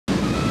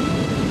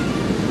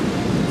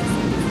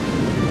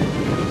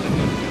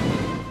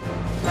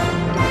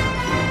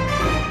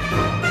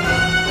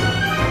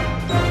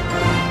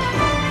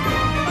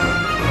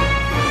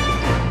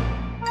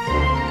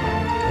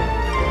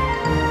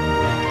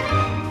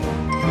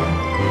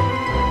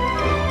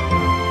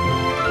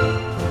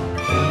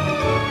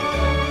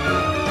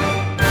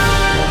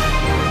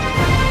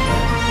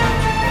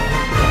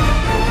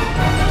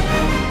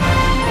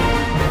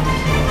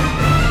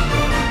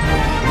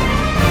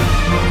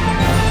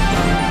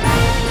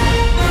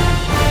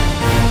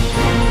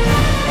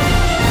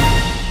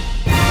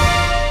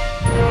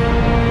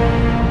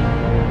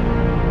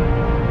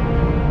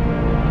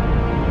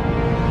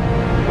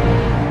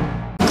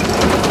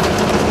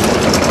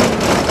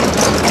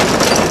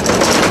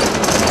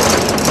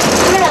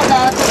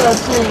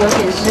是有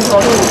点石头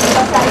路，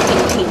要山平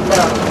平的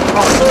哦，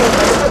所以我们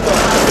特别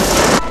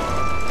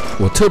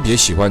我特别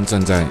喜欢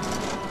站在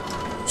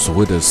所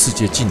谓的世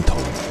界尽头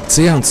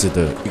这样子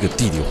的一个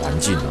地理环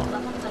境哦，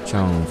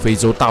像非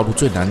洲大陆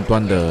最南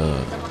端的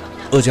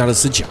厄加勒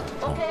斯角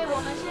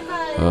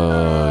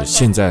哦，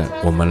现在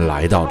我们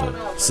来到的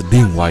是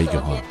另外一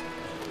个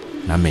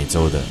南美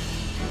洲的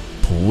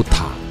普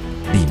塔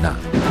丽那。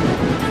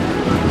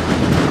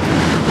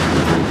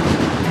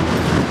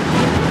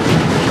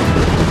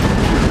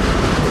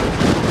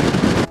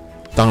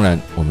当然，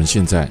我们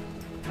现在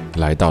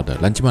来到的，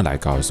咱今麦来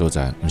到的所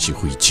在，不是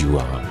非洲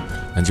啊，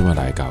咱今麦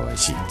来到的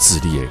是智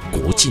利的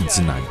国境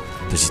之南，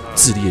就是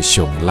智利的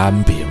上南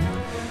边。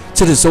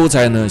这个所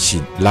在呢是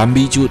南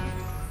美洲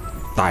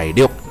大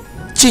陆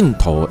尽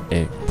头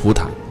的普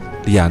塔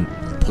利安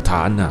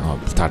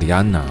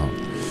啊，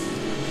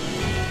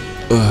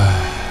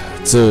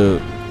这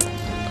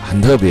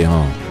很特别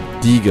哦。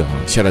第一个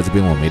下来这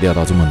边我没料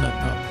到这么冷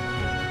啊。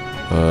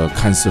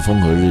看似风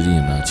和日丽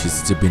呢，其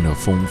实这边的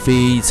风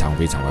非常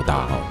非常的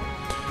大哦。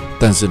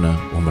但是呢，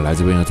我们来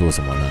这边要做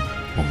什么呢？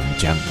我们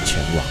将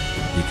前往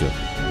一个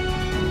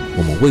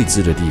我们未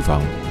知的地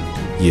方，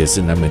也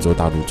是南美洲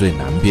大陆最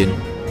南边，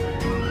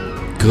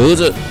隔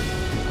着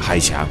海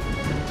峡，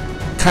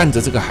看着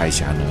这个海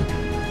峡呢，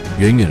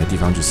远远的地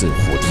方就是火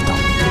地岛。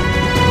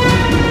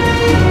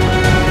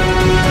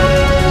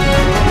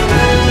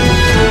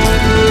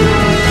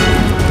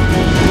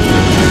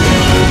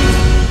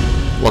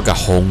我把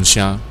风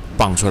声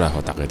放出来给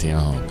大家听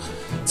哈，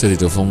这里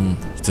的风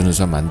真的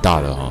算蛮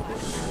大的哈。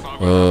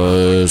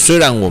虽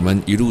然我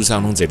们一路上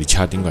弄这里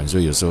掐顶管，所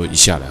以有时候一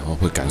下来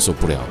会感受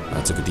不了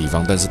这个地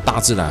方，但是大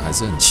自然还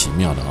是很奇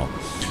妙的哈。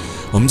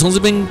我们从这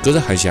边隔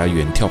着海峡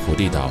远眺火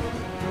地岛，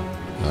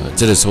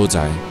这个所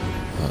在，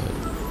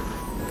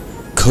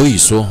可以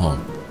说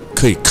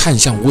可以看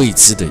向未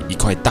知的一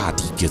块大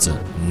地，隔着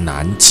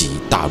南极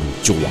大陆，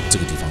就往这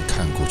个地方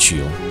看过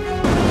去哦。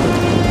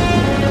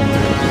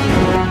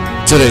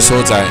这里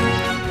所在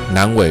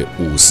南纬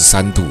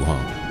53度哈，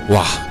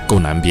哇，够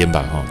南边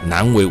吧哈？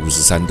南纬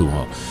53度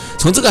哈，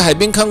从这个海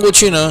边看过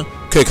去呢，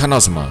可以看到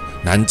什么？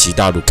南极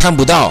大陆看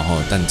不到哈，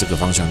但这个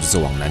方向就是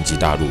往南极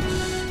大陆。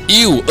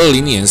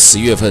1520年10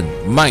月份，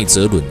麦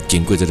哲伦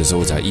经过这个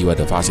所在，意外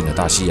的发现了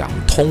大西洋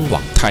通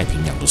往太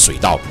平洋的水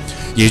道，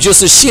也就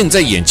是现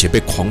在眼前被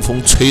狂风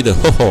吹的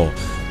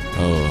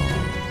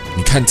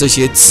你看这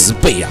些植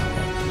被啊，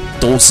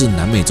都是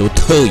南美洲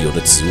特有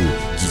的植物，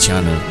而且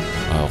呢。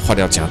发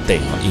了真短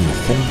因为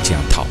风真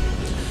透。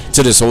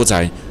这个所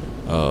在，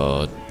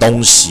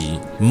当时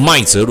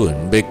麦哲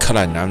伦被克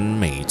来南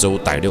美洲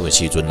大陆的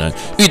时阵呢，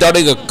遇到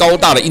那个高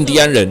大的印第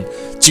安人，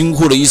惊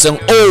呼了一声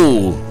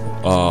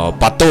“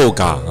巴豆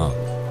嘎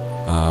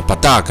巴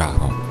大嘎”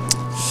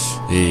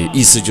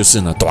意思就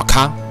是呢大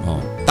咖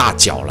大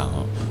脚了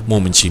莫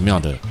名其妙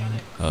的，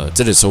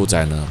这个所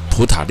在呢，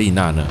普塔丽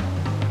那呢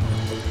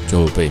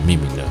就被命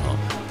名了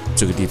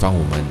这个地方我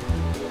们。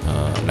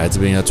来这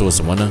边要做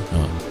什么呢？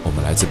我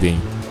们来这边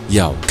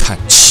要看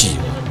企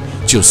鹅，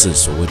就是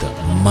所谓的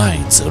麦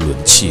哲伦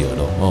企鹅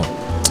喽。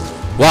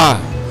哇，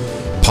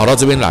跑到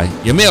这边来，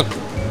有没有？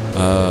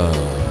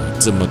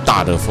这么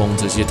大的风，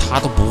这些它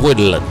都不会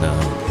冷呢。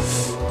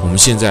我们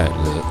现在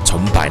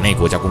从百内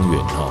国家公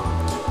园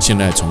现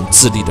在从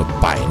智利的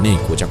百内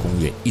国家公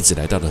园一直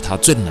来到了它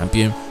最南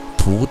边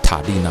普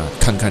塔丽那，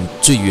看看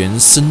最原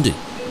生的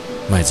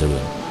麦哲伦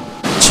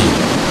企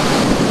鹅。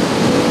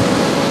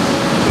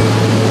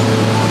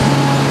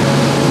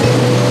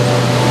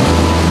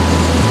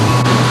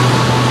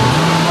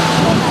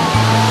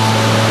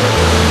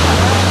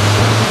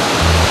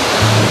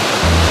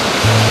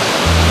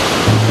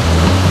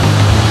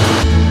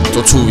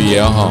做趣味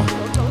的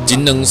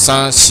1、2、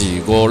3、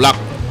4、5、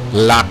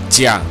6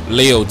只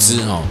6只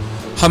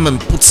它们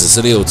不只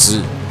是6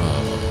只，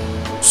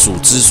数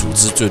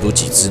只最多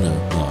几只呢？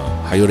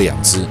还有2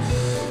只，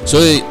所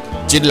以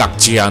这6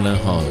只呢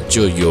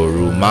就有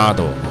如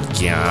model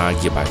行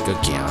入来个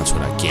行出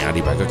来，行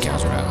入来个行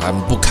出来，他们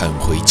不肯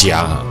回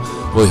家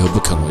为何不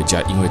肯回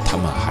家？因为他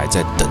们还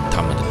在等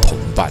他们的同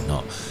伴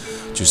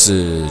就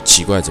是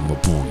奇怪，怎么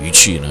捕鱼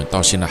去呢？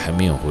到现在还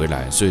没有回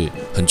来，所以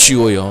很趣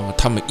味哦。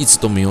他们一直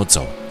都没有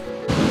走。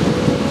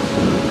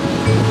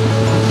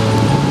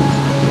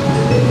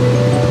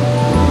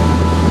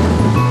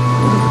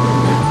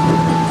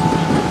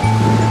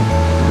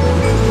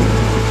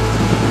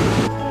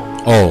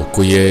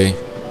规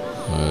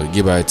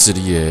个入来智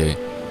利的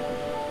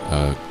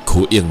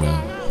口音呢，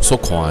所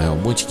看的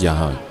每一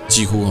家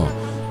几乎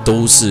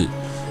都是。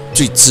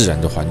最自然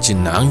的环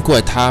境，难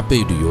怪它被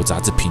旅游杂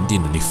志评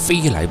定了你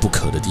非来不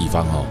可的地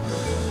方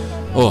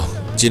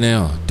今天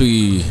对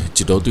一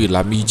路对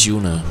南美洲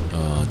呢，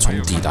从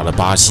抵达了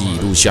巴西一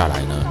路下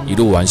来呢，一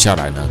路玩下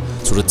来呢，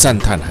除了赞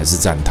叹还是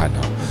赞叹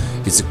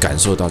一直感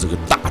受到这个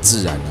大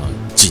自然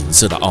景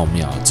色的奥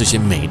妙，这些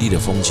美丽的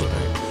风景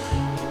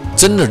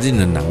真的令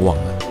人难忘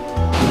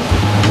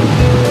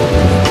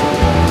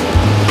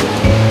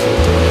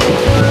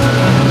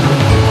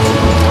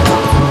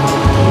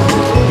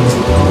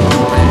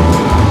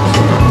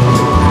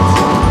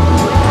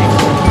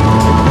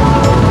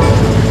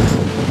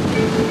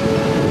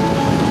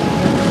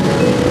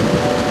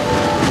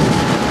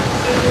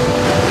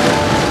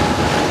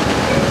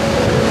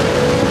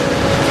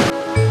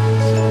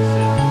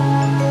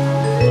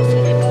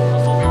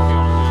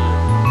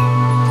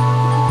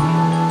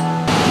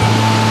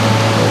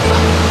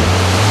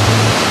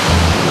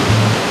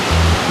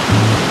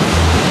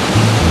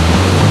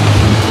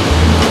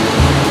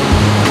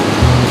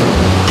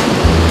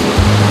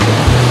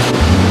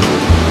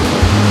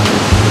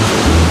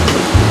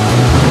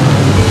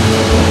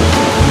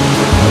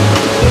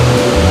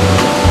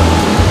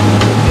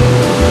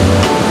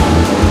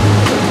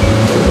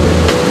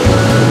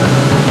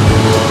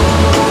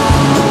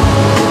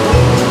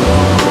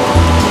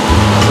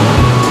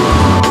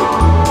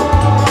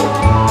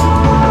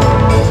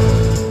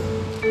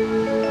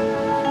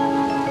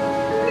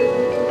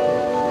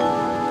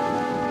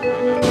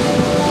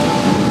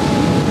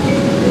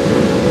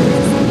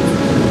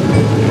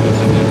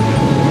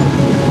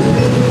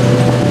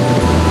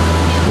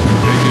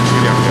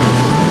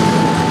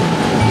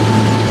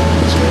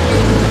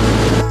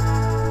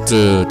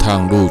这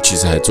趟路其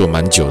实还坐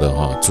蛮久的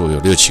哈，坐有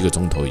6、7个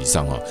钟头以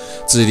上哈。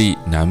智利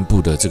南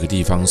部的这个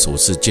地方首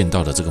次见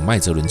到的这个麦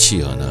哲伦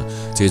企鹅呢，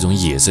这种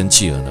野生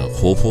企鹅呢，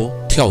活泼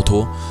跳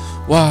脱，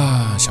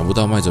哇！想不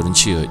到麦哲伦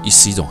企鹅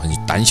是一种很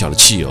胆小的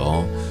企鹅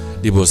哦。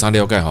你无啥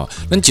了解哈？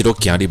咱一路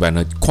行里边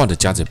呢，看着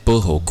加在保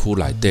护区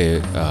内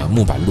的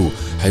木板路，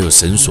还有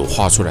绳索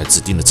画出来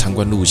指定的参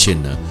观路线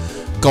呢，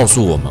告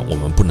诉我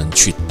们不能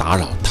去打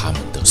扰他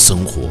们的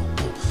生活。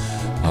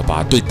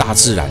把对大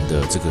自然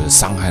的这个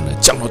伤害呢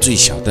降到最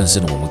小，但是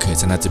呢，我们可以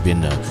在那这边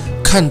呢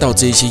看到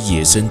这些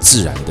野生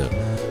自然的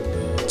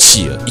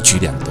企鹅，一举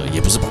两得，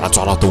也不是把它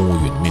抓到动物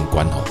园里面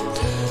关哈。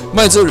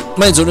麦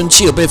哲伦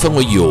企鹅被分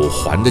为有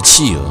环的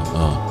企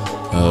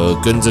鹅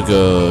跟这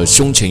个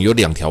胸前有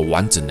2条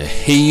完整的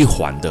黑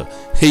环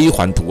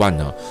图案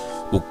呢，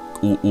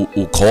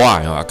有可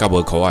爱啊，甲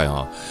无可爱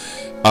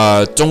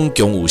啊，总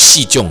共有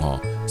4种哦。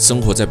生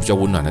活在比较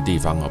温暖的地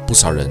方啊，不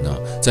少人呢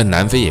在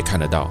南非也看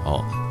得到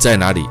哦，在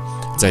哪里？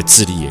在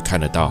智利也看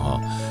得到哈。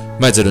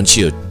麦哲伦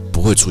企鹅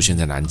不会出现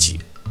在南极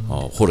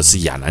哦，或者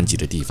是亚南极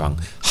的地方，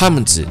它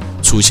们只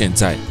出现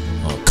在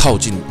靠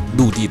近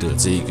陆地的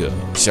这个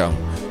像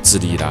智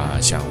利啦、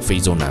像非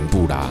洲南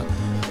部啦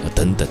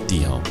等等地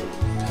哈。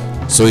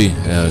所以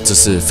这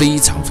是非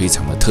常非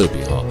常的特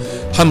别哈。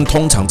它们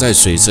通常在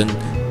水深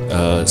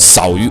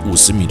少于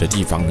50米的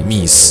地方的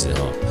觅食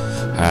哈。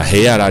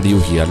黑啊啦、溜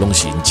鱼啊，拢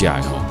是因食的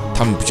哈。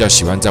他们比较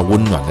喜欢在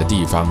温暖的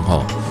地方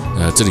哈。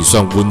这里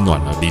算温暖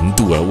了，0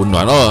度了，温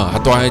暖哦。它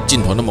都还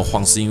镜头那么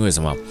晃，是因为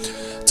什么？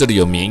这里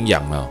有绵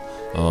羊啊，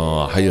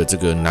还有这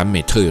个南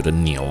美特有的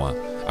牛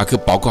啊，可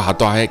包括它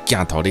都还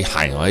镜头的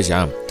海哦，还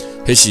想，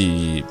还是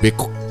别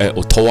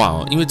有兔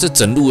啊，因为这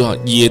整路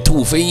野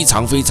兔非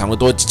常非常的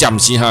多，这不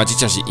是哈，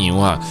这是羊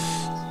啊，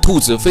兔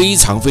子非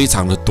常非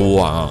常的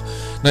多啊。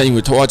那因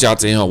为拖加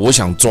贼哈，我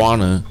想抓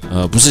呢，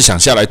不是想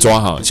下来抓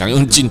哈，想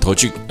用镜头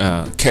去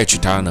catch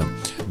它呢，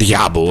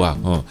抓不啊，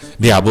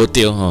抓不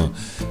丢哈，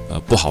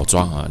不好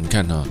抓啊。你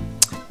看呢，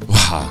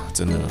哇，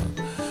真的，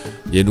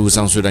沿路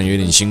上虽然有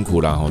点辛苦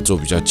啦，坐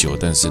比较久，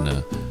但是呢，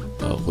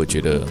会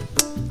觉得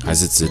还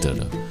是值得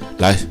的。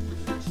来，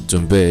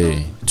准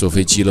备坐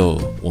飞机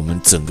喽，我们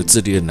整个智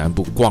利的南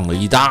部逛了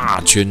一大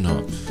圈哈，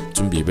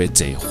准备要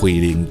坐回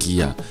轮机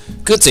啊。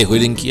搁坐回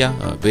轮机啊，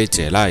要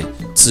坐来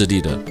智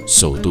利的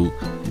首都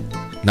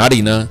哪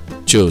里呢？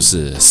就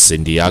是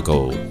圣地亚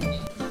哥。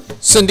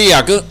圣地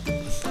亚哥，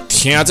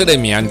听这个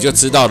名你就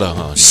知道了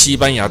哈，西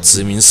班牙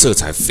殖民色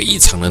彩非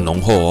常的浓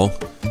厚哦。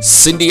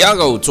圣地亚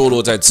哥坐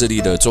落在智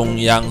利的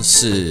中央，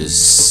是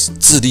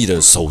智利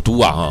的首都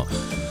啊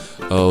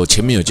哈。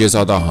前面有介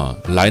绍到哈，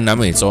来南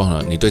美洲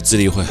哈，你对智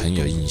利会很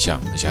有印象，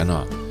想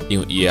到因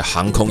为也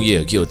航空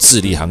业有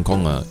智利航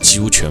空啊，几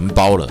乎全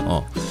包了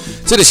哦。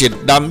这个是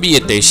南美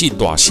的第4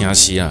大城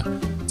市啊，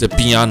这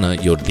边呢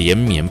有连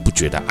绵不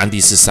绝的安第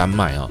斯山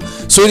脉啊，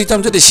所以他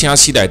们这个城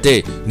市内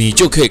底，你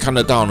就可以看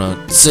得到呢，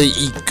这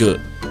一个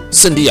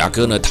圣地亚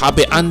哥呢，它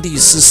被安第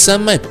斯山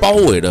脉包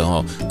围了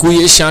哦，整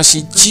个城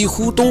市几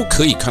乎都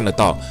可以看得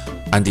到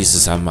安第斯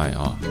山脉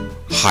啊，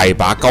海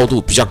拔高度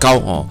比较高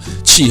哦，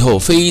气候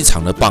非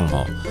常的棒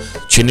哦，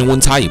全年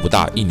温差也不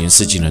大，一年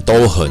四季呢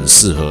都很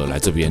适合来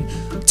这边。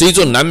这一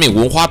座南美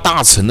文化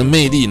大城的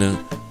魅力呢，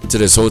这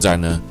个所在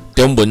呢。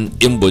中文、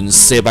英文、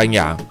西班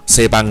牙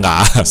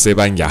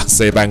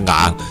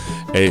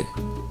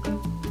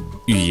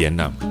语言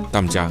呢，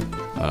大家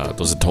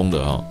都是通的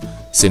哦。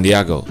圣地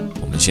亚哥，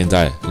我们现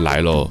在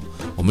来喽，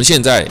我们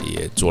现在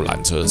也坐缆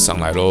车上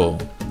来喽。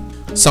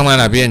上来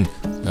那边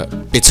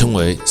被称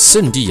为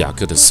圣地亚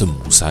哥的圣母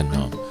山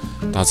哦，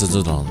搭乘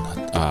这种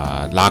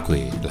拉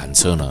轨缆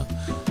车呢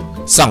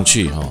上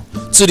去哈。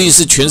智利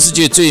是全世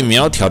界最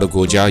苗条的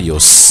国家，有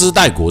丝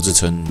带国之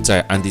称。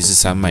在安第斯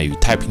山脉与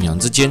太平洋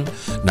之间，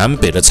南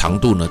北的长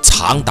度呢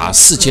长达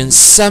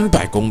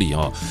4300公里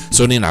哦。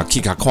所以你拿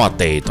去看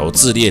地图，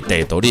智利的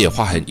地图你也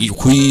发现它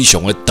非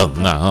常的长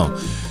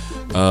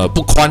啊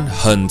不宽，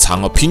很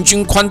长哦，平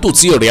均宽度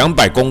只有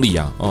200公里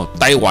啊哦。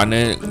台湾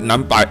呢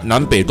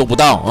南北都不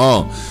到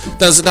哦，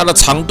但是它的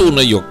长度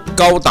呢有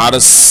高达的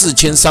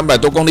4300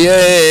多公里。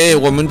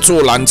我们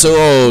坐缆车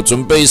哦，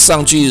准备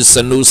上去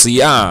圣卢西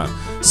亚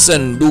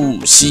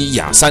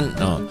山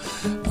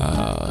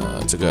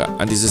这个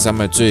安第斯山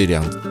脉最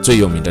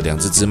有名的2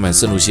支支脉，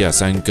圣卢西亚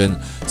山跟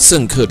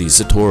圣克里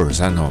斯托尔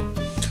山哦。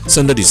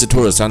圣克里斯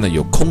托尔山呢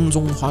有空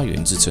中花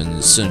园之称，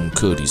圣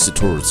克里斯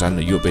托尔山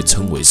呢又被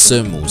称为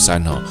圣母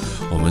山哦。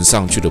我们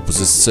上去的不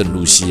是圣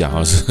露西亚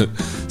是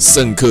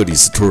圣克里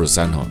斯托尔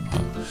山哦。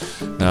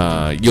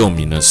那又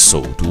名呢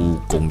首都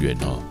公园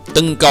哦，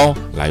登高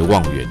来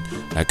望远，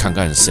来看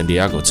看圣地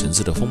亚哥城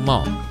市的风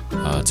貌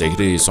这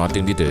个山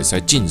顶你就会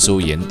使尽收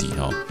眼底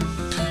哦。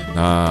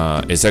那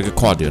会使去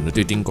看到呢，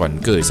对顶管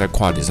个会使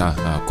看到啥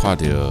看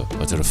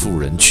到这个富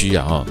人区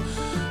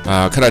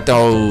看来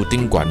到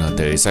顶管呢，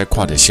就会使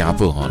看到城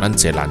堡吼。咱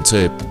坐缆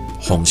车的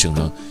方向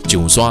呢，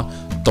上山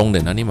当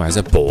然你嘛会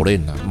使步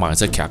练啦，嘛会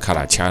使骑脚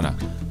踏车啦，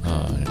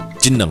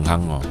这2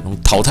项哦，拢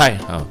淘汰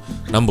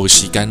咱无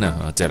时间啦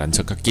坐缆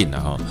车较紧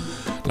啦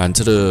缆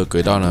车的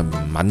轨道呢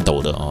蛮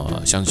陡的哦，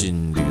相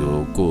信旅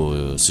游过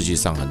世界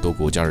上很多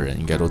国家的人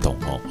应该都懂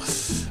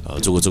哦。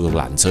坐过这个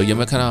缆车，有没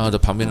有看到它的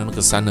旁边的那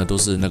个山呢？都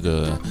是那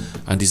个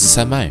安第斯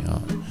山脉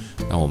啊。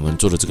那我们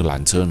坐的这个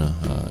缆车呢，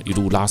一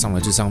路拉上来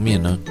最上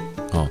面呢，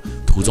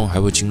途中还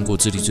会经过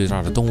智利最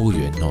大的动物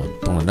园哦，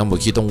当然那么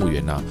去动物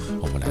园呢，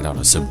我们来到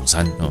了圣母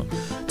山啊。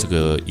这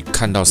个一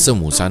看到圣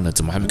母山呢，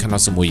怎么还没看到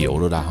什么油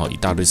了啦？一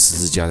大堆十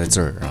字架在这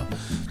儿啊，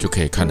就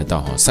可以看得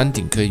到山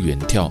顶可以远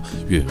眺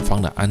远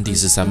方的安第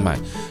斯山脉。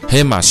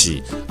嘿嘛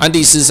是安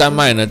第斯山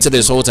脉呢，这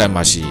个所在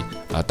嘛是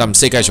但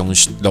世界上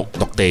陆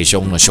地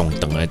上呢上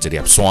长的一粒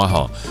山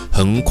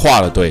横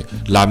跨了对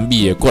南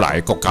美的过来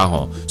的国家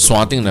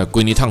山顶呢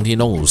规日通天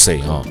拢有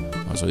雪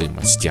所以嘛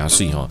是真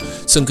水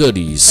圣克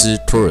里斯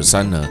托尔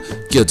山呢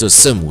叫做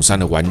圣母山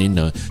的原因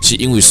呢，是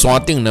因为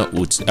山顶呢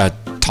有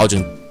头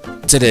前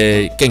这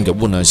个建筑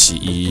物呢是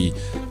以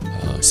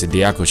圣地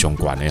亚哥相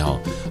关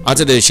的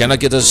这个现在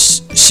叫做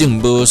圣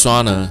母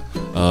山呢，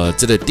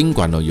这个顶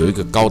管呢有一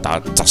个高达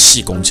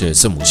14公尺的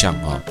圣母像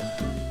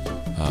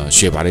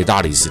雪白的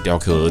大理石雕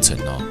刻而成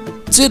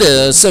这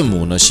个圣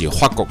母呢是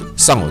法国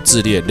上有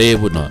智利的礼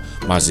物呢，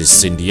嘛是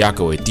圣地亚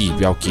哥的地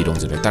标其中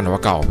一个。等下我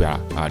到后边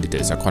你就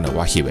会使看到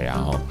我翕的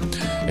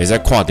会使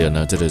看到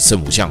呢这个圣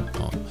母像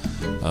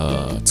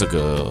这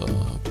个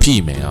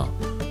媲美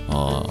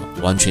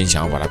完全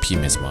想要把它媲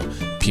美什么？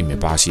媲美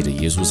巴西的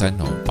耶稣山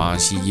巴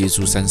西耶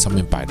稣山上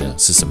面摆的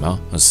是什么？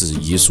是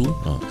耶稣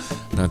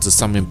那这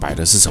上面摆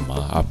的是什么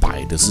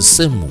摆的是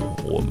圣母。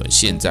我们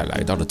现在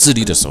来到了智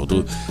利的首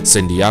都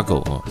圣地亚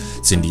哥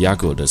圣地亚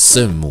哥的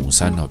圣母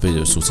山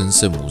被俗称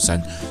圣母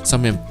山，上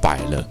面摆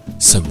了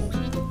圣母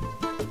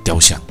雕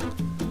像。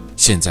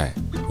现在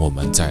我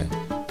们在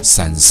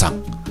山上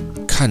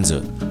看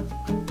着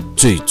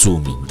最著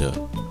名的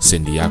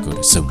圣地亚哥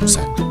的圣母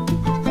山。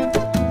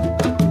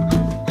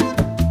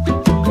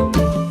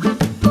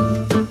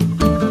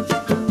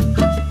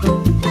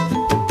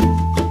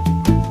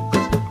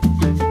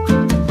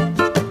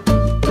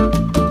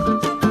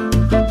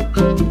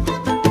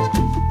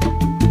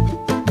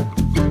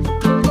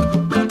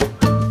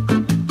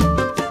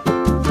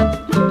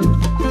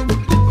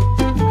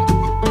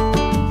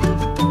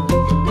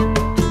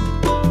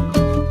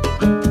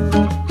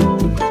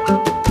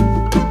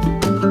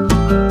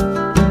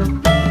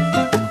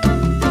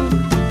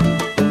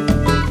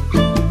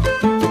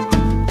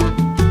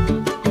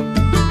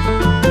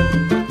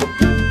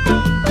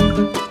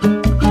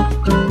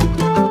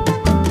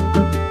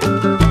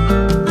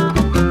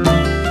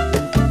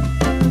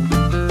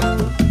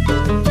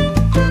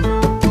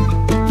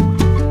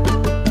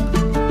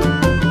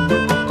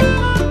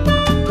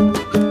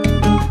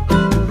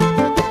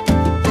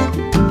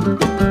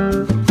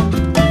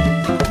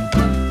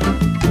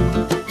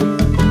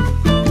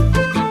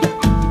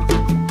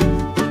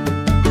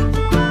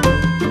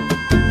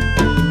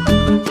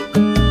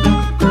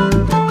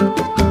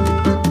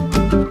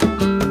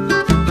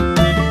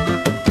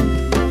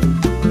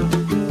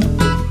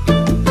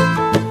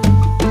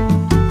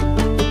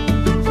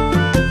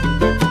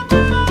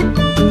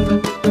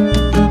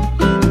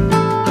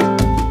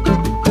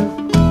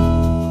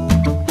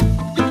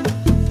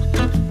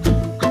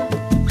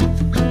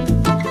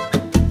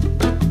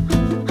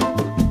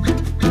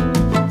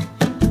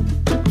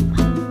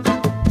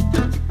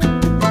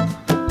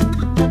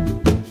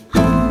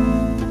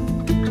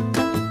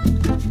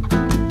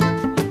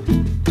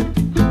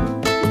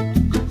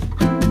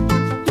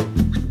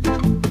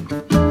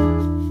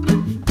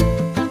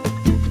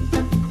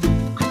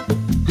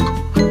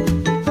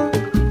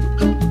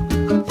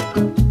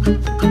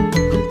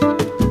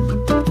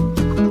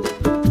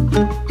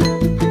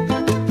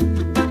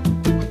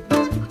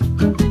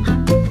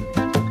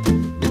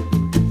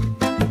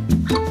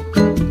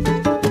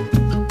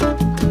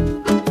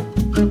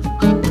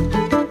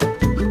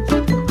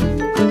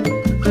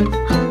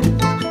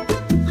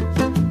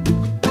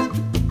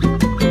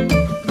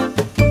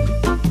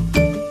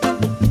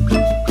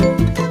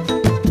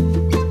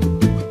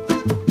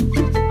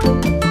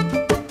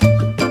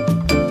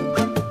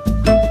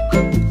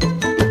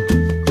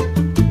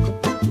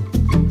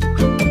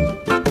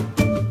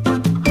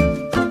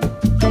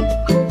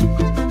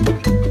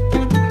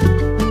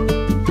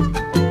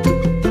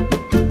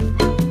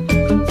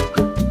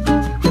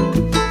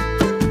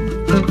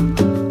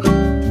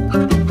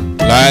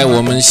来，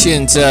我们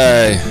现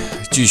在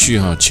继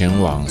续前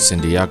往圣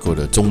地亚哥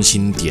的中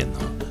心点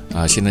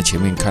现在前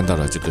面看到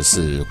的这个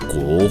是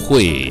国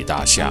会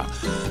大厦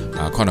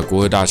看到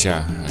国会大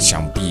厦，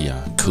想必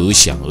可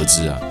想而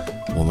知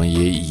我们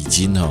也已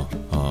经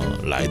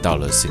来到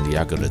了圣地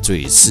亚哥的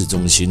最市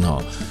中心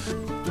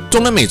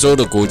中南美洲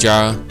的国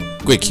家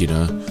过去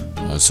呢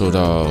受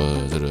到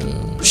这个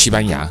西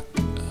班牙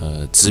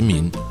殖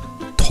民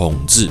统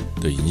治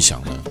的影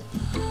响呢，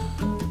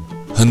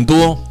很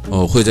多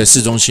会在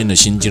市中心的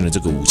新建的这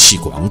个武器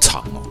广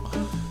场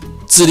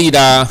智利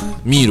啦、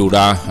秘鲁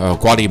啦、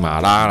瓜地马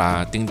拉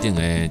啦等等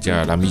的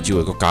这南美洲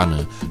的国家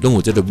呢，拢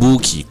有这个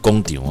武器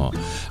工厂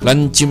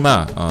咱今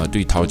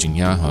对头前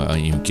遐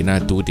因为今仔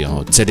拄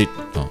着这里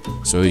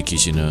所以其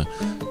实呢，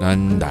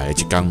咱来的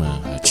一天呢，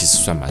其实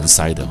算蛮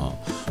塞的哈。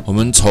我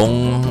们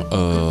从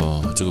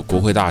这个国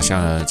会大厦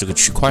呢这个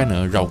区块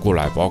呢绕过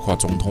来，包括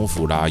总统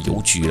府啦、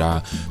邮局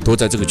啦，都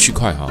在这个区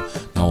块哈。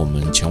然后我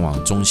们前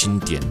往中心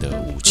点的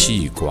武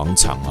器广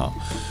场哈。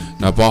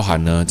那包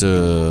含呢，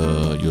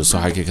这有时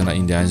候还可以看到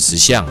印第安石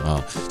像啊。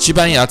西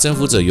班牙征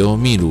服者由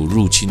秘鲁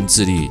入侵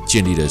智利，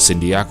建立了圣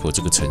地亚哥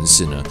这个城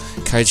市呢，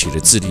开启了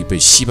智利被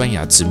西班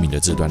牙殖民的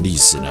这段历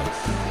史呢。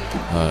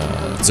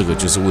这个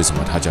就是为什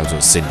么它叫做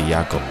圣地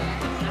亚哥。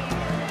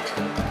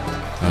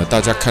大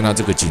家看到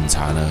这个警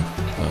察呢，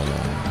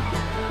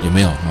有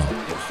没有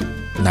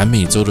南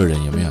美洲的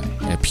人有没有？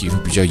皮肤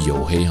比较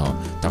黝黑哈，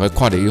大概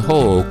看了以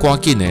后，赶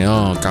紧的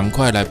哦，赶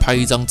快来拍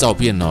一张照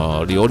片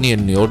哦，留念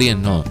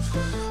哦。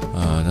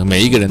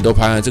每一个人都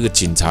拍了这个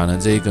警察呢，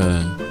这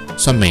个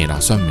算美了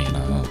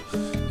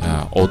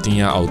啊，欧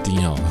丁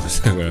哦，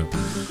这个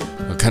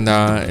我看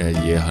他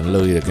也很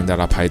乐意的跟大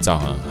家拍照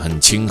哈，很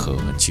亲和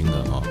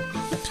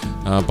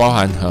哈。包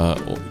含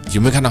有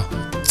没有看到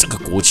这个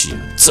国旗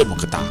这么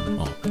个大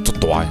哦，这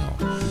大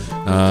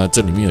哦。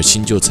这里面有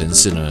新旧城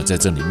市呢，在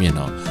这里面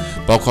哦，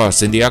包括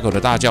圣地亚哥的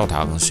大教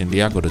堂、圣地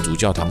亚哥的主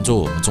教堂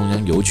座、中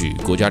央邮局、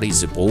国家历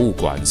史博物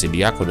馆、圣地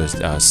亚哥的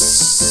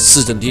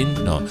市政厅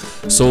哦，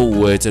所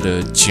有的这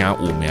个真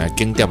有名的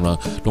景点呢，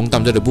拢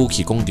当这个武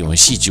器广场的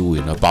四周围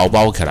呢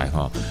包起来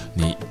哈，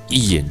你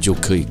一眼就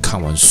可以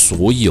看完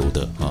所有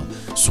的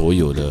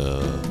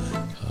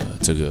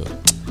这个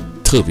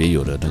特别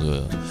有的那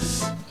个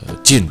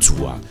建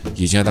筑啊。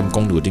以前他们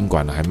公路宾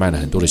馆呢还卖了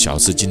很多的小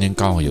吃，今天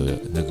刚好有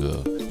那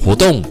个活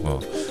动哦。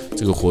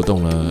这个活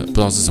动呢，不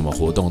知道是什么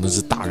活动，那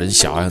是大人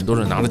小孩，很多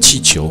人拿了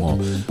气球哦。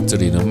这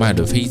里呢卖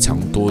了非常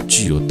多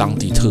具有当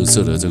地特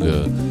色的这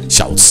个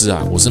小吃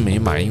啊，我是没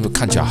买，因为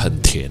看起来很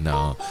甜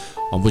啊。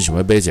我不喜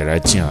欢背起来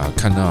讲啊，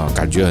看到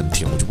感觉很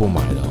甜，我就不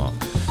买了哈。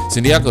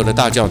圣地亚哥的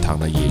大教堂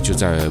呢，也就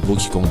在武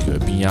器公园的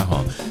边啊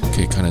哈，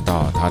可以看得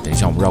到它。等一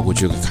下我们绕过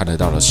去就可以看得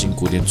到了新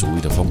古典主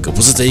义的风格，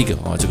不是这一个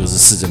啊，这个是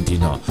市政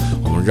厅啊。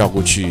我们绕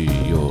过去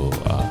又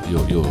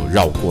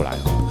绕过来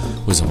哈。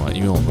为什么？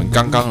因为我们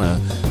刚刚呢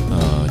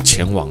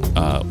前往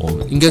我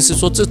们应该是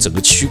说这整个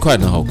区块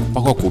呢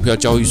包括股票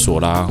交易所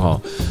啦哈，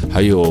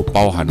还有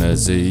包含了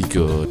这一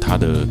个它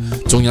的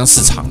中央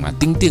市场啊，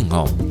丁店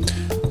哈。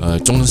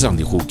中央市场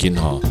的附近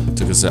哈，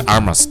这个是阿尔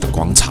马斯的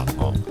广场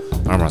哦，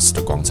阿尔马斯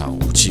的广场，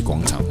武器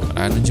广场。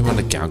来，咱今晚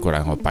来行过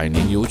来哈，百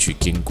年邮局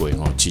经过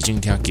哈，市政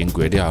厅经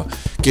过了，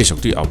继续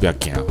对后边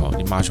行哈，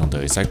你马上就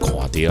会使看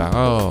到啊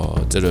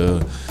哦，这个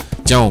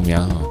真有名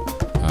哈，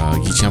而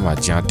且嘛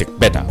真特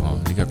别啊哈，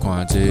你看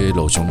这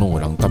路上弄有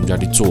人他们家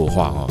里作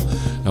画哈。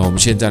那我们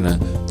现在呢，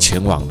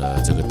前往了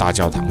这个大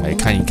教堂来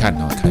看一看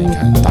啊，看一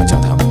看大教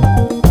堂。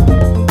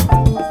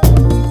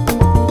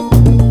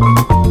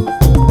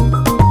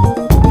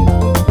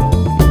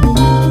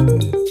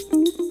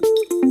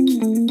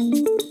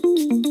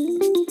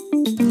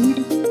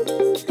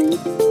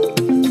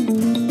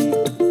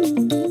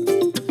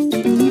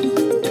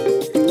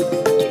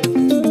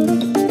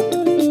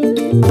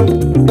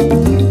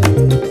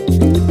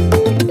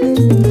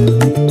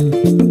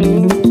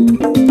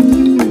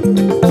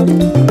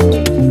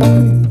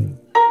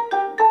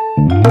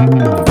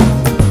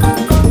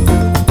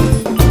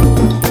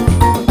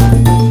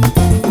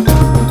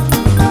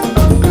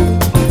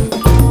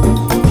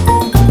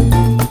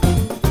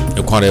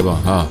看到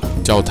吧哈，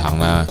教堂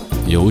啦、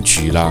邮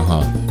局啦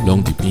哈，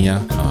拢在边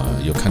啊，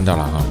有看到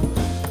了哈。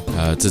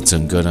这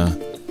整个呢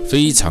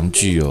非常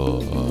具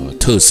有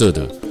特色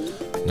的，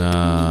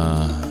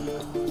那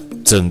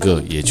整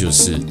个也就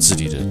是智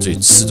利的最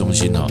市中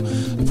心哈，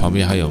旁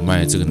边还有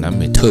卖这个南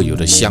美特有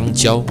的香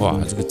蕉，哇，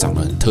这个长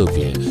得很特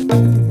别。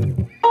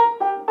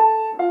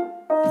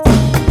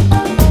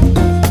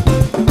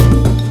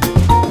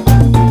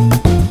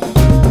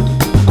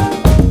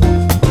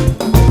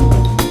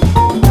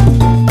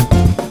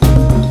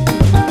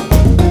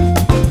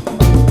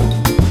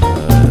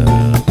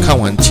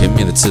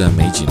自然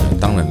美景呢，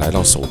当然来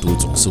到首都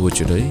总是会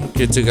觉得，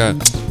跟这个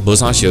没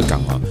啥小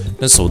港啊，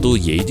那首都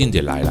也一定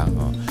得来了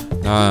啊。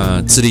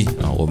那智利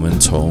啊，我们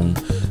从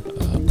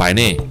百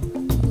内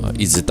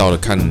一直到了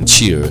看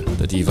企鹅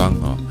的地方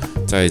啊，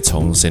再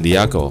从圣地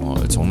亚哥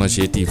从那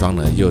些地方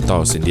呢又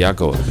到圣地亚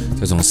哥，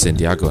再从圣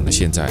地亚哥呢，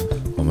现在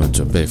我们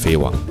准备飞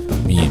往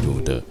秘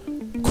鲁的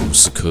库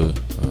斯科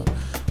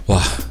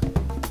哇，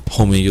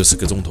后面又是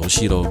个钟头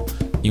戏喽，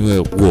因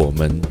为我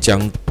们将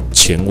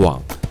前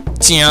往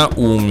正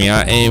有名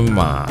的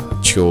马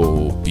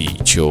丘比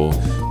丘，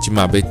今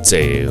嘛要坐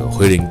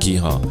飞轮机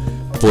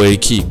飞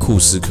去库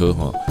斯科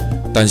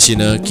但是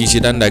呢，其实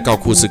咱来到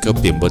库斯科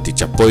并不直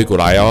接飞过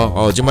来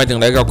哦，今摆等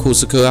来到库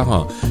斯科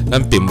咱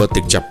并不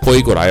直接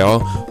飞过来哦，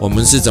我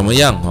们是怎么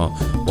样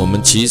我们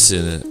其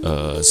实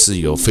是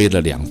有飞了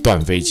2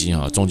段飞机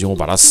中间我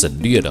把它省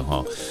略了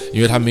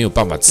因为它没有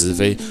办法直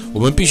飞，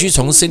我们必须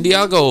从圣地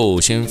亚哥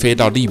先飞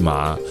到利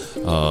马，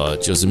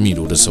就是秘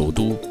鲁的首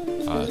都。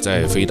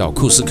再飞到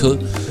库斯科，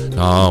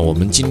然后我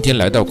们今天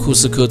来到库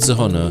斯科之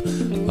后呢，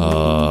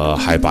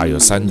海拔有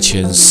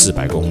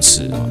3400公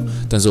尺啊。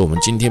但是我们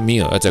今天没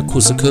有要在库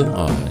斯科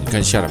啊，你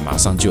看下来马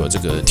上就有这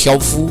个挑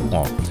夫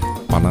哦，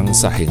马朗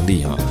萨亨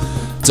利啊。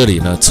这里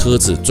呢，车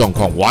子状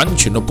况完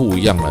全都不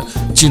一样了，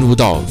进入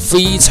到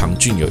非常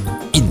具有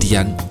印第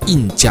安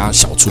印加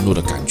小村落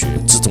的感觉，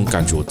这种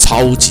感觉我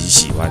超级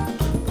喜欢。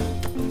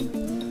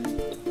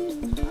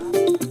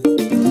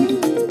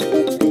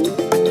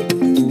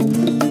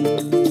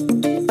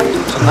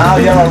So now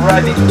you are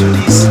arriving to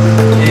this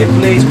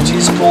place which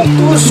is called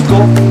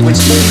Cusco,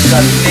 which is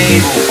the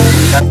name.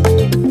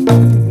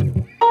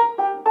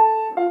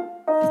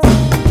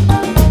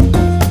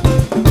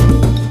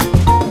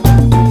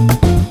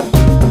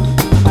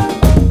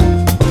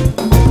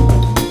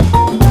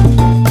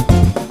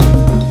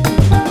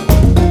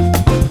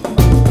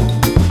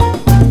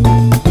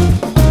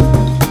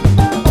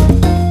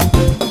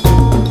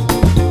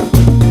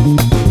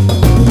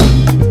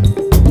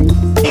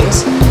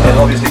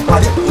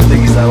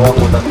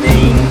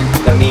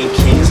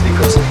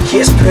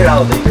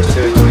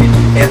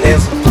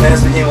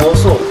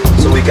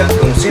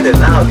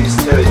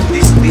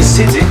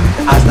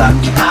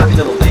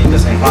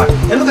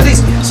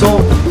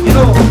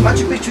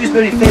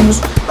 Very famous,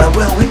 but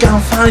well, we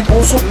can find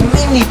also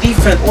many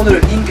different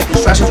other Inca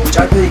constructions which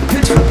are very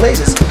beautiful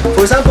places.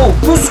 For example,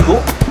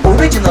 Cusco,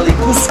 originally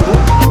Cusco.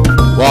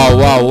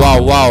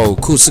 哇！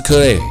库斯科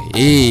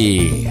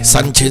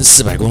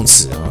3400公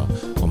尺啊！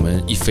我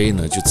们一飞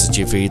呢，就直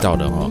接飞到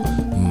了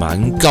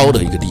蛮高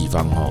的一个地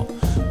方哈。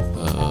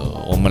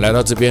我们来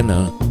到这边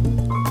呢，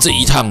这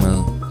一趟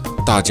呢，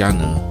大家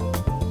呢，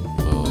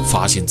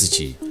发现自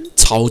己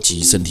超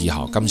级身体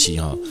好，刚喜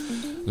哈。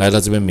来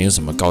到这边没有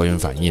什么高原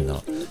反应哦，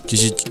其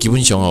实基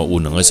本上有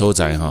两个所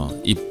在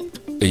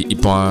一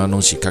般拢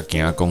是较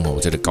惊讲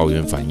这个高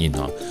原反应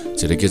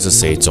这个叫做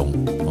西中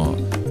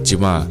即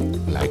马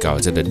来到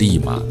这个利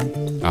马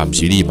不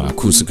是利马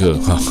库斯克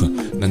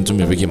咱准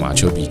备要去马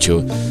丘比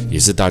丘，也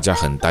是大家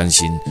很担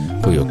心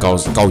会有高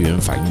原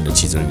反应的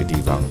其中一个地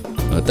方。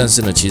但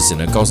是呢，其实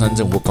呢，高山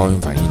症或高原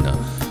反应呢，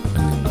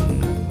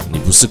你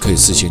不是可以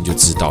事先就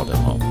知道的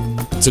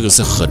这个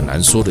是很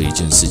难说的一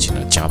件事情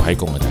了，假拍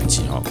供的代志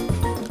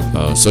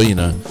所以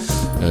呢，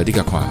你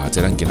甲看哈，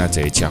这咱今仔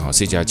这车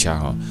这架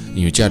车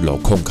因为这路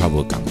况较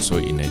无共，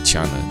所以因的车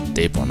呢，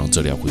第一半拢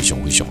做了非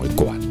常的悬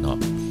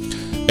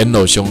沿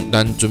路上，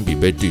咱准备要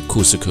对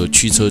库斯科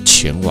驱车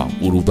前往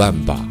乌鲁班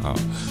巴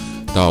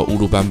到乌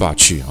鲁班巴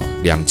去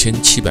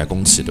2700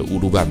公尺的乌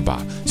鲁班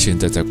巴，现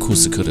在在库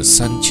斯科的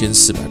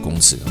3400公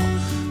尺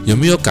有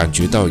没有感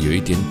觉到有一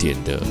点点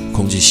的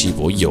空气稀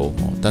薄？有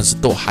但是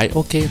都还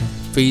OK 了，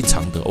非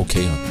常的 OK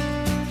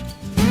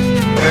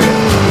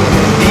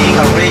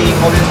Rain,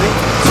 obviously.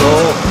 So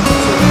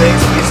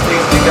thanks to these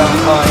things, we can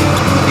find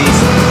this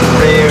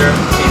rare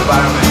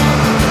environment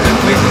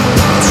with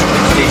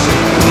vegetation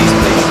in this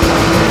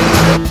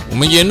place. 我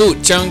们沿路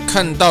将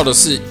看到的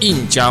是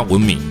印加文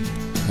明，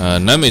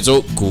南美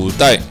洲古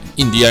代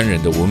印第安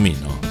人的文明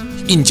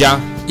印加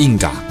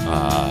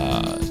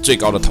最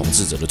高的统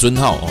治者的尊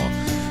号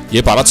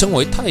也把它称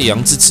为太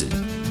阳之子。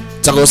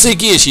15世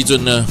纪的时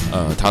阵呢，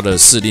他的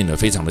势力呢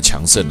非常的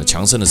强盛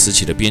的时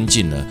期的边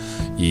境呢，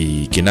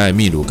以今仔的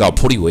秘鲁到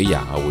玻利维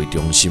亚为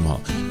中心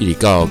一直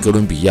到哥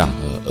伦比亚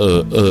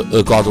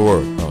厄瓜多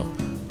尔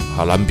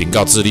南边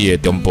到智利的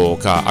中部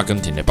甲阿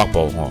根廷的北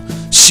部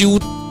首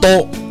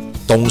都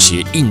当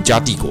时印加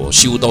帝国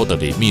首都就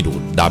是秘鲁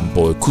南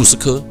部的库斯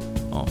科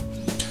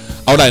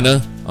后来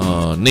呢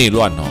内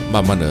乱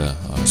慢慢的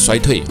衰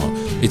退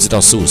一直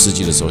到15世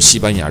纪的时候，西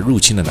班牙入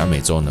侵了南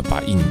美洲呢，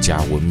把印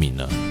加文明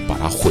呢把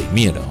它毁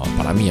灭了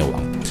把它灭亡。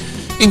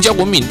印加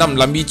文明，那么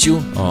南美洲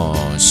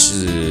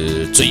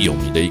是最有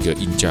名的一个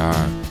印加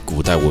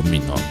古代文明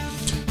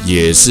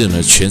也是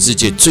呢全世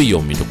界最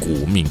有名的古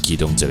文明其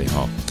中之类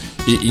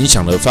也影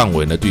响的范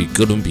围呢，对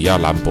哥伦比亚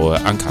南部的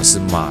安卡斯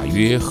马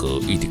约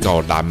河一直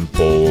到南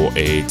部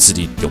的智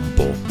利中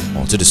部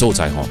这里所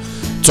在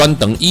专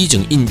等以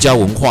前印加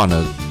文化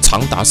呢，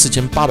长达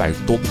4800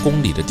多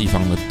公里的地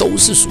方呢，都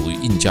是属于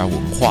印加文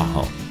化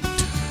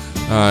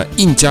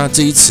印加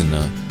这一词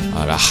呢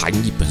含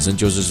义本身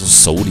就是说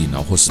首领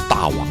或是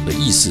大王的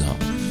意思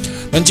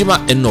咱今嘛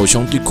沿路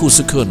上对库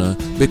斯克呢，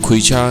要开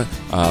车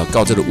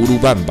到这个乌鲁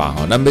班巴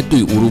咱要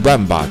对乌鲁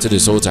班巴这个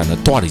所在呢，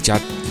住伫遮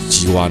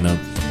之外呢，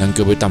咱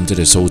各位当这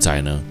个所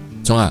在呢，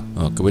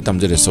各位当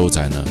这个所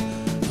在呢，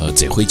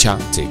坐火车，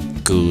坐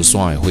高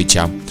山的火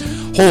车。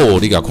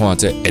你甲看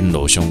这沿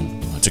路上，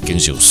这景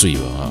色水无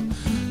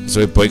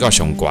所以飞到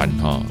上悬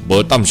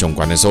无当上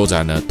悬的所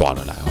在呢，大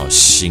落来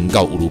升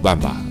到乌鲁班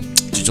巴，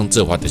这种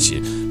做法就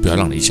是不要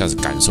让你一下子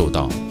感受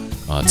到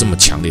这么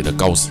强烈的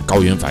高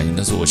原反应。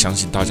但是我相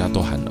信大家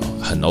都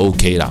很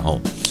OK 啦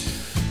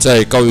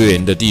在高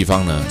原的地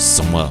方呢，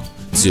什么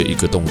只有一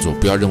个动作，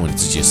不要认为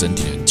自己的身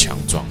体很强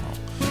壮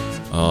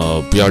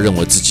不要认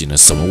为自己呢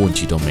什么问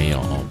题都没有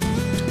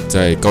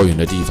在高原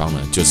的地方呢，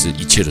就是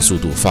一切的速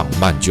度放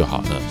慢就好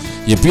了，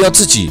也不要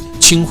自己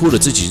轻忽了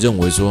自己，认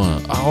为说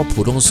我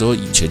普通时候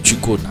以前去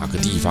过哪个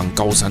地方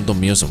高山都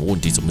没有什么问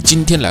题，怎么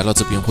今天来到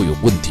这边会有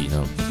问题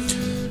呢？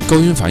高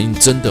原反应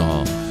真的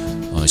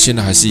现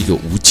在还是一个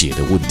无解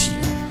的问题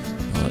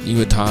因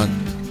为它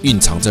蕴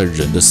藏在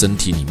人的身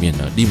体里面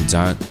呢，你不知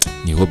道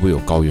你会不会有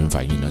高原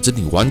反应呢？这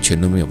你完全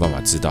都没有办法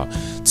知道，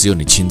只有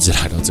你亲自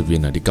来到这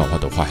边呢，你搞它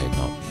的发现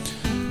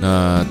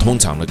那通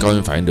常的高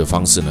原反应的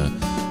方式呢，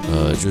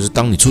就是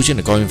当你出现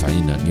了高原反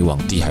应呢，你往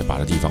低海拔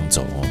的地方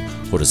走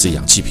或者是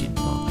氧气瓶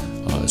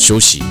休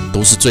息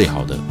都是最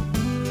好的。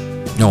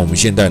那我们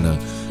现在呢，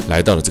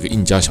来到了这个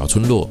印加小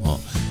村落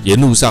沿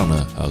路上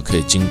呢，可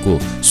以经过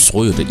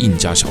所有的印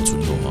加小村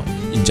落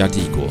印加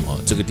帝国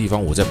这个地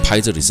方我在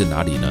拍这里是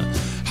哪里呢？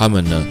他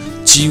们呢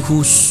几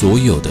乎所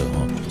有的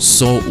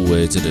所有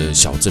的这个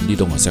小镇，你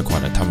都往下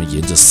看呢，他们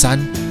沿着山，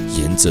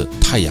沿着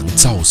太阳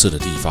照射的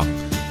地方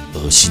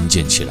而兴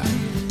建起来。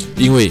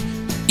因为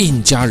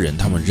印加人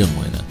他们认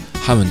为呢，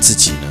他们自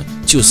己呢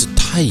就是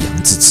太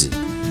阳之子。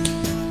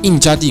印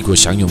加帝国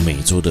享有美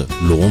洲的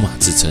罗马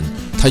之称，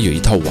它有一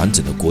套完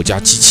整的国家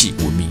机器，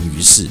闻名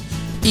于世。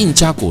印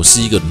加国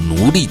是一个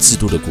奴隶制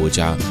度的国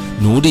家，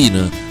奴隶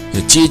呢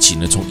阶级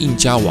呢，从印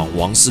加王、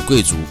王室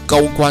贵族、高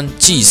官、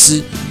祭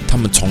司，他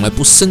们从来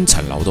不生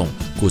产劳动，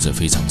过着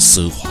非常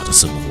奢华的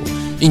生活。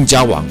印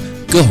加王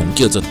歌红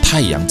叫做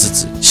太阳之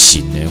子，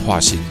神的化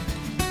身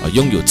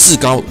拥有至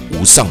高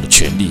无上的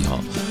权力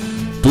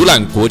独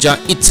揽国家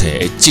一切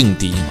的政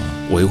敌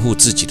维护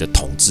自己的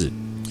统治。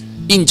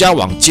印加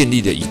王建立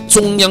了以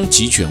中央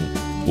集权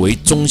为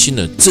中心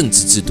的政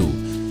治制度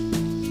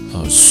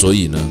所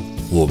以呢，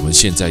我们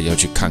现在要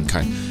去看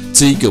看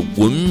这一个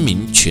闻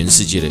名全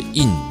世界的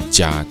印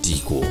加帝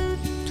国，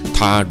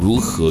它如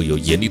何有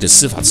严厉的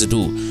司法制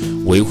度，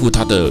维护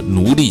它的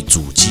奴隶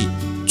主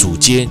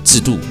阶制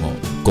度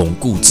巩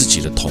固自己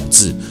的统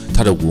治，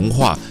它的文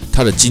化，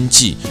它的经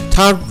济，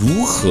它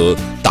如何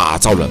打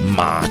造了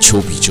马丘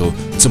比丘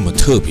这么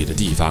特别的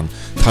地方，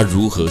它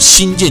如何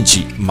新建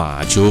起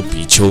马丘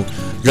比丘，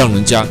让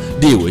人家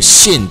列为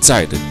现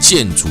在的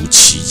建筑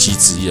奇迹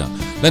之一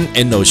那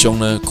Endo 兄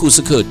呢，库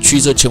斯克驱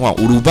车前往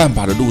乌鲁班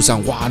巴的路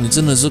上，哇，你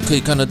真的是可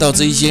以看得到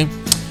这一些，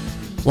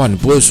哇，你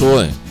不会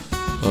说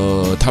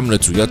他们的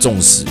主要种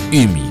植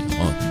玉米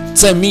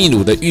在秘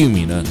鲁的玉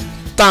米呢，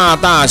大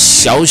大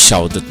小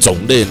小的种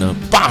类呢，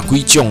百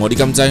几种你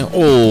敢知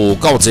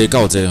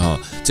够多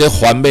这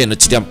环贝呢，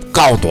一点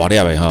够大粒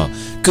的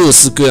各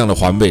式各样的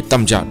环贝，大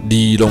家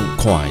你拢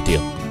看得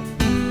到。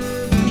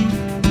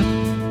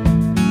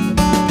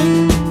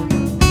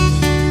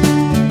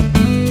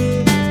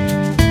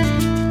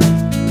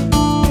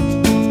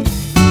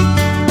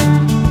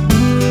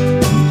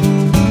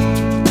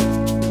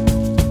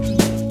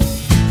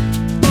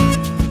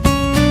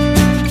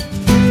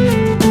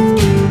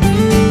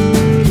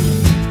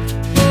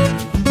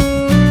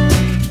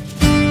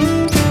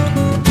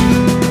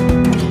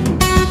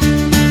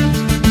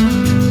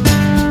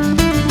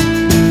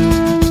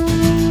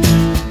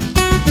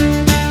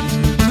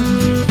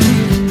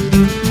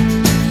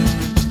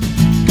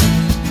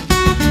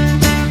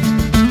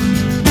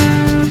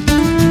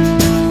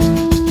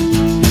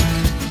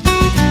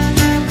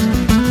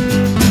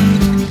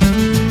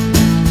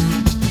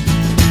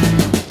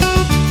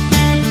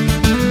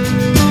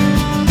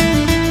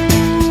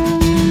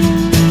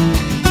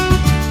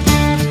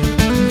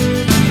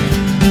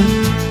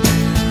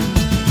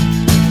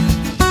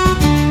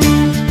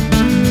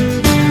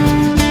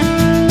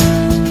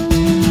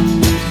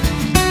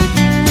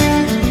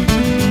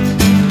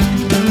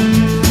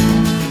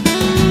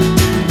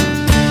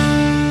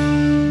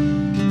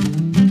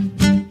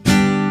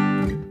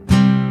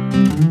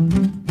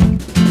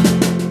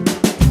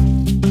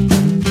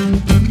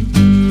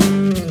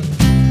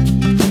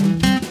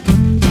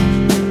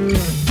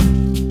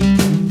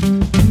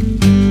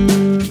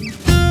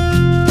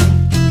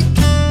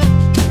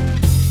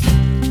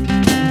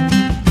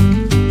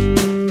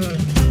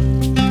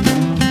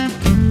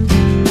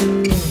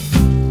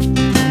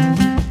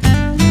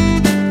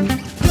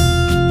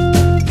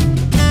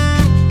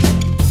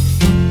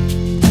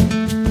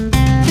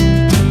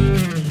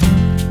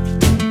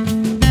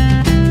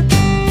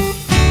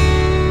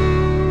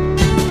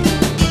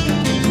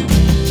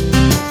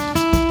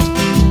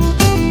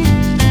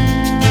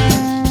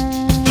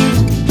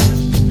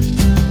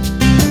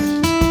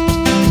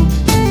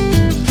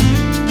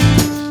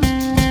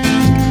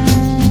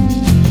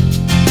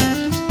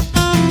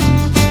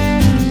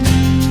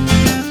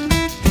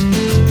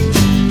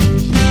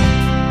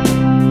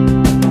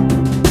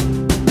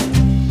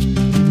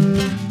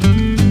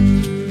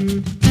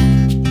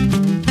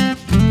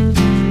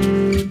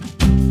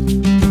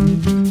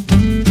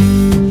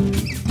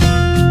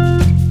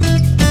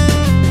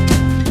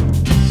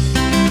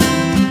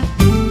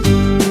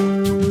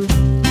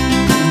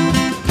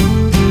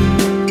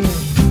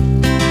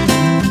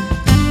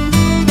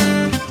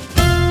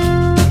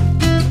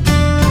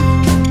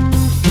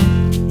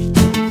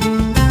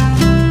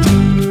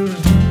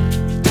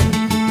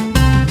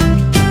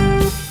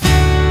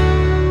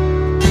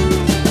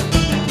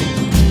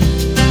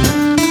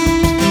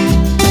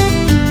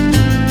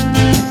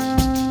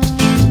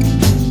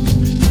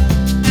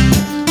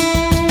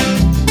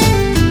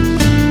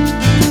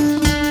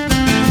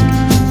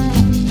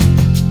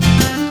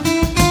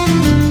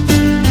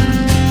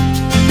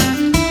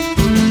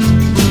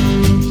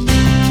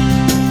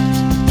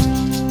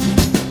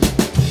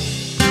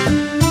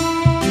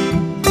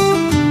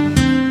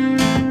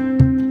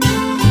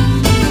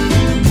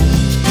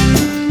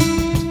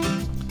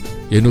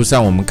沿路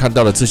上我们看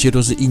到的这些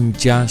都是印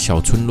加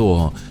小村落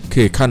哦，可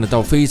以看得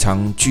到非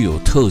常具有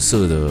特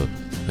色的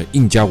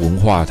印加文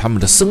化，他们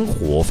的生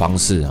活方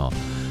式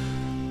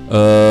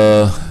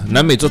哦。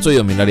南美洲最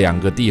有名的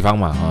2个地方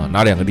嘛，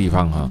哪2个地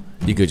方哈？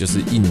一个就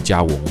是印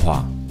加文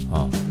化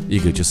啊，一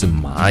个就是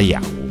玛雅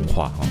文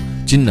化哈。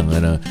今两个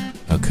呢，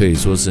可以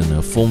说是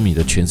呢风靡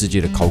了全世界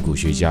的考古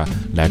学家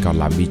来到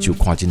南美洲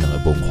看这两个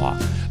文化。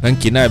咱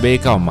今仔要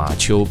到马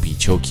丘比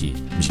丘去，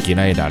不是今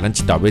仔啦，咱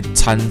一道要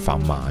参访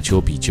马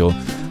丘比丘，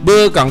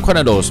无同款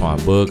的路线，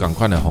无同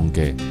款的风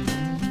格，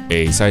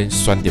会使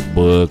选择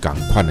无同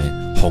款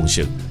的方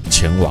式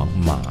前往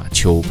马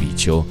丘比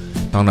丘。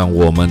当然，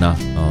我们呢，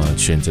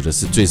选择的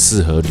是最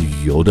适合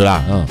旅游的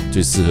啦，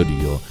最适合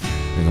旅游，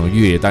那种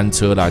越野单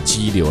车啦、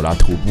激流啦、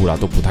徒步啦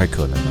都不太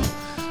可能了。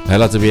来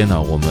到这边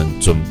呢，我们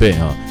准备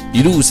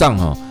一路上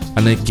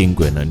按那经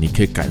过呢，你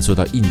可以感受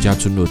到印加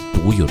村落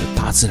独有的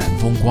大自然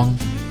风光，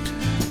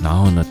然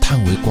后呢，叹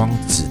为观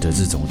止的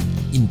这种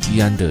印第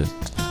安的，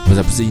不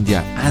是印第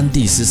安，安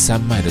第斯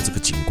山脉的这个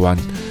景观，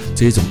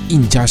这一种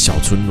印加小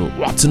村落，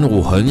哇，真的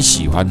我很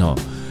喜欢哦。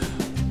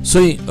所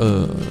以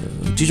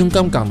吉中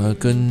刚港呢，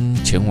跟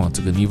前往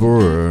这个尼泊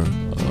尔，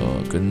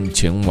跟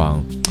前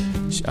往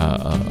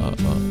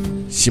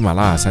喜马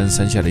拉雅山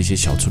下的一些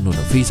小村落呢，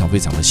非常非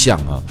常的像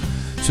啊。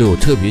所以我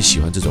特别喜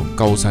欢这种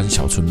高山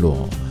小村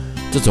落，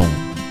这种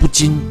不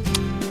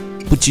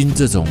经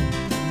这种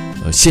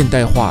现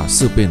代化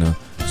设备呢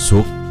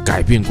所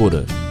改变过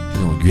的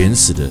那种原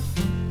始的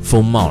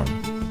风貌，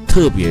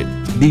特别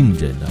令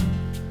人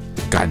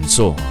感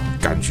受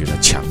感觉的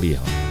强烈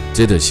啊，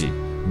这就是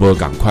无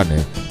同款的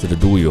这个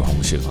旅游方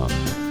式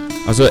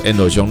所以沿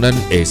路上咱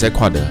会使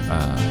看的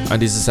安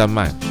第斯山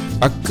脉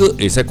个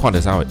会使看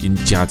的啥印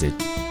加这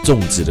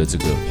种植的这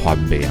个环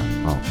贝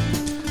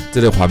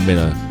这个环贝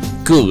呢，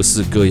各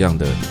式各样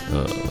的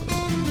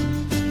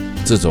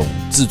这种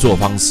制作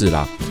方式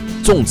啦、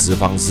种植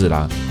方式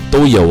啦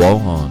都有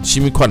哦什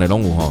么款的都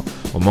有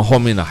我们后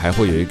面呢还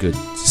会有一个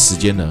时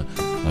间呢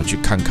去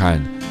看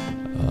看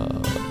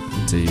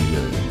这个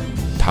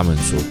他们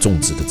所种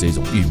植的这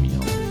种玉米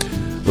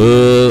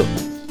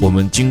我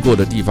们经过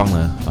的地方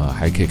呢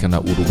还可以看到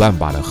乌鲁班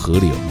巴的河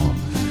流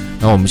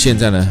那我们现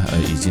在呢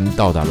已经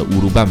到达了乌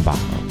鲁班巴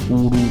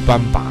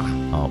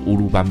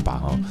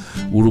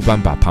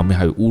旁边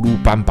还有乌鲁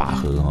班巴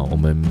河我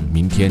们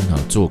明天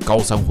坐高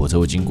山火车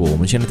会经过。我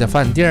们现在在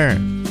饭店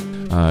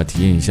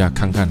体验一下，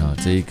看看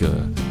这一个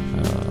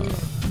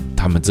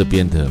他们这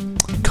边的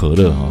可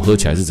乐喝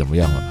起来是怎么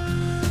样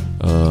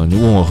你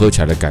问我喝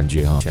起来的感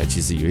觉起来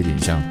其实有一点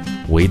像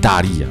维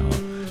大利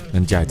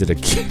人家这个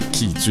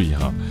气醉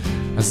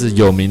它是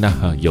有名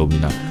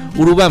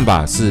乌鲁班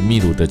巴是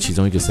秘鲁的其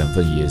中一个省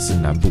份，也是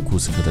南部库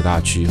斯科的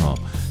大区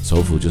首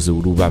府就是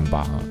乌鲁班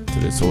巴这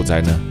个所在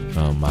呢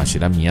马西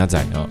拉米亚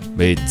仔要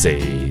坐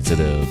这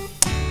个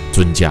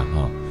船车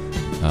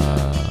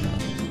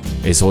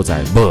的所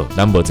在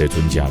咱没坐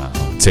船车啦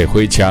坐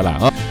火车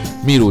啦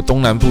秘鲁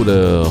东南部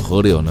的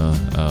河流呢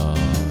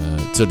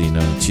这里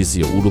呢其实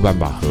有乌鲁班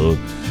巴河，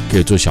可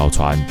以坐小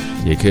船，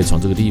也可以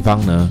从这个地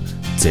方呢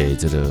坐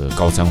这个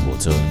高山火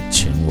车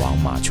前往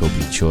马丘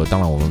比丘。当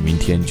然我们明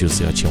天就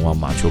是要前往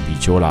马丘比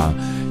丘啦。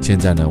现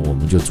在呢我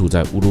们就住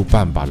在乌鲁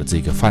班巴的这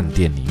个饭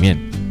店里面。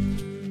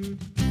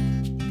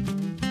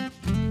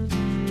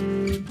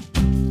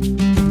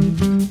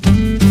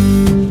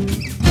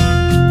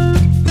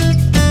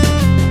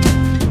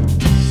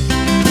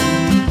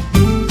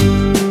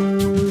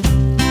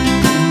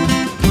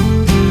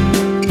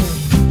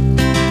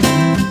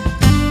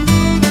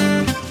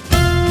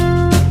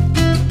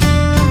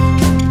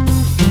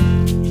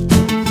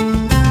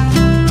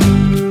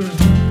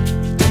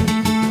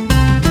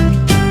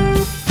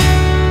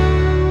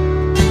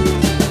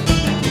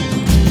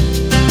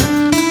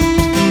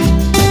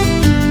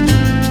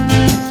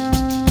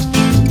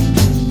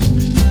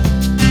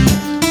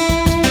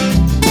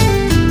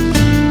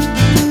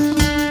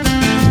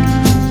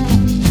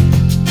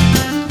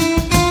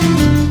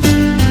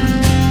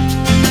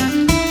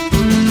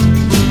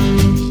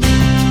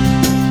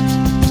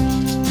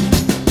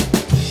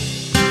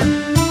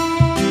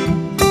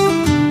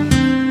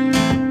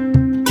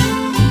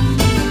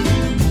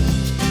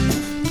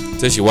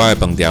这是我的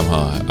饭店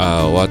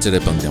我这个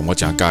饭店我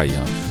真喜欢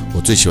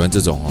我最喜欢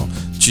这种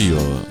具有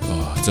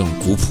这种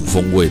古朴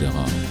风味的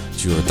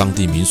具有当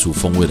地民俗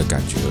风味的感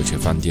觉，而且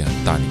饭店很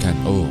大，你看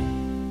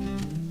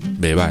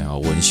美败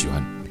我很喜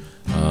欢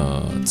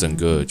整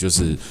个就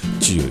是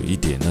具有一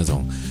点那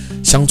种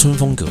乡村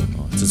风格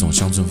这种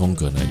乡村风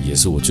格呢也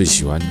是我最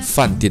喜欢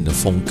饭店的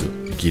风格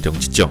其中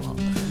一种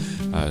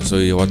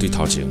所以我对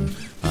头前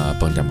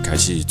饭店开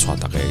始带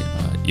大家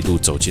一路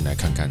走进来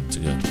看看这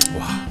个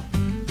哇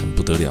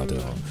不得了的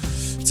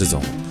这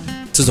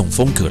种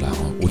风格啦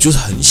我就是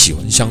很喜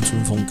欢乡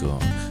村风格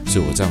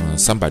所以我这样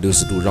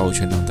360度绕一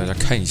圈，让大家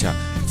看一下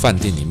饭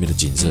店里面的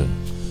景色。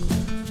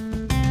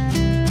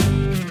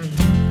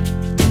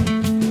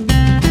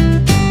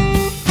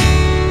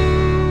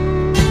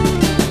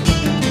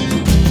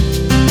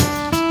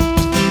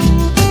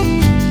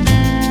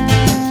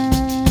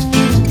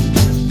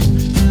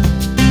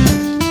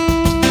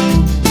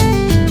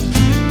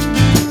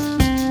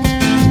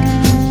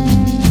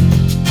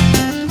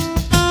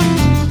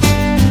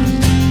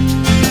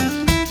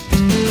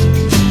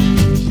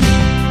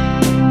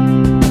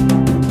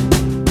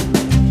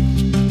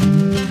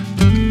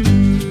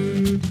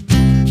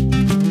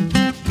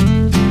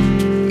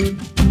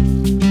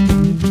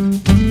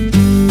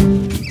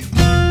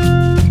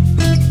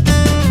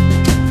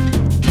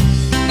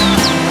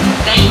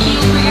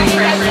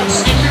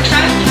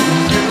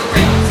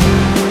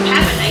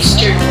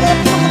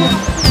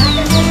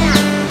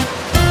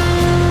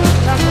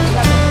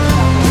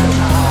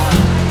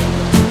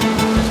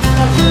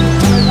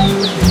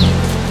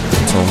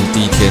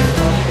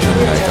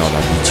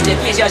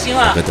别小心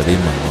啊！这个得你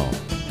问哦。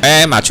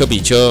哎，马丘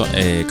比丘，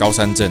高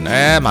山症，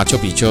马丘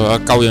比丘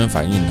高原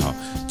反应哈，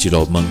一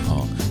路问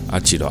哈，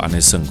一路安尼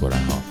升过来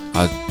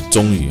哈，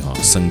终于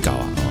升高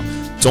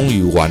终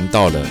于玩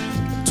到了，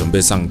准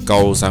备上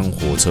高山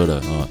火车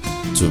了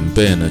准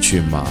备呢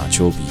去马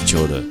丘比丘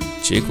了。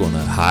结果呢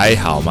还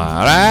好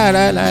嘛，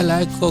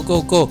来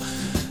 ，go，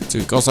 这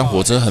个高山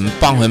火车很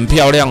棒，很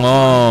漂亮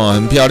哦，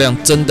很漂亮，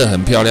真的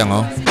很漂亮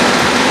哦。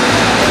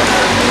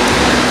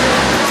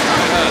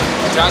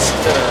加时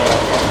的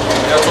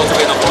要坐这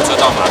边的火车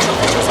到马丘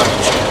比丘上面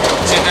去。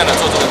现在呢，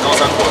坐这个高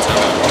山火车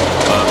呢，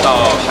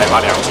到海拔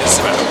2450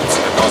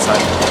的高山，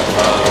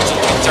今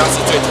天将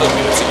是最特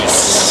别的这个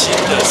新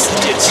的世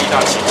界7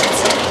大奇迹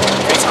之一，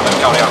非常的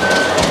漂亮。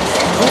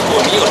如果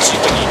你有机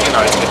会，你一定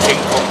来这个天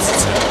空之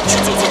城去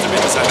坐这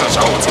边的3趟小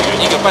火车，有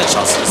1个半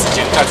小时的时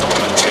间带着我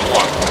们前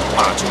往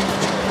马丘比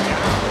丘。